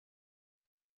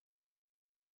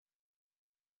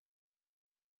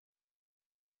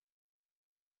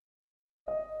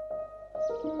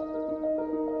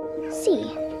See,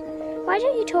 why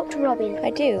don't you talk to Robin?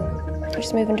 I do. We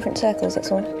just move in different circles,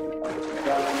 that's all.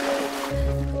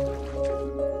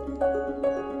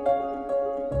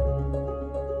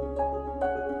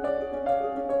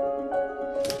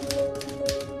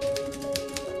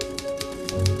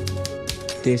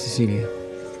 Dear Cecilia,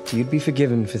 you'd be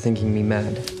forgiven for thinking me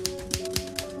mad.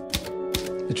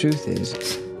 The truth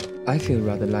is, I feel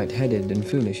rather lightheaded and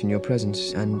foolish in your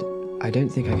presence, and I don't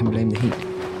think I can blame the heat.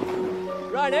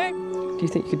 Riley! Do you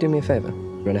think you could do me a favour?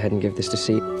 Run ahead and give this to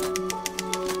C.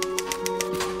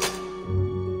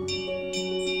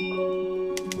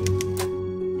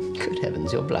 Good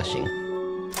heavens, you're blushing.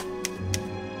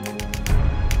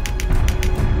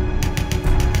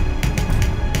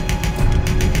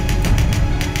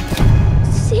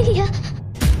 Cecilia!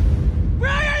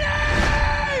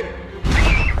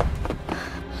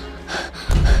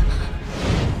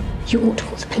 You ought to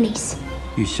call the police.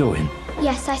 You saw him?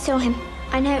 Yes, I saw him.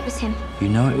 I know it was him. You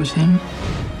know it was him?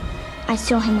 I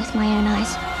saw him with my own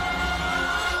eyes.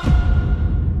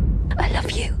 I love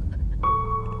you.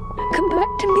 Come back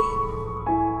to me.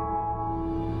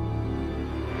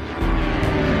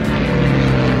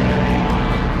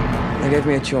 They gave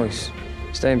me a choice.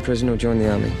 Stay in prison or join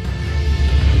the army.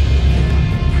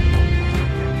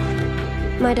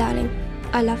 My darling,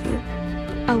 I love you.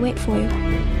 I'll wait for you.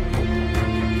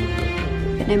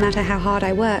 But no matter how hard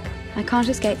I work, I can't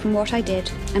escape from what I did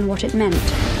and what it meant.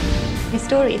 The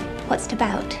story, what's it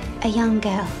about? A young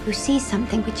girl who sees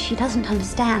something which she doesn't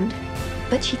understand,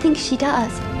 but she thinks she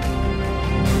does.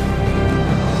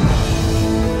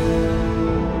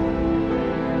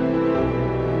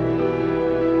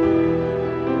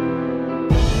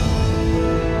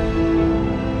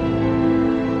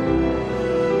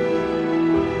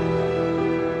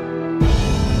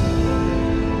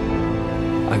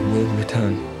 I will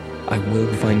return. I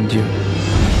will find you.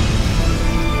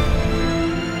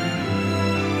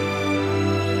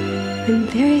 I'm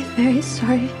very, very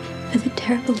sorry for the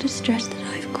terrible distress that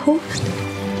I've caused.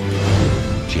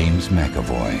 James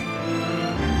McAvoy.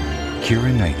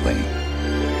 Keira Knightley.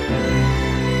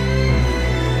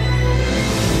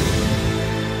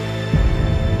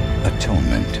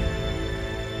 Atonement.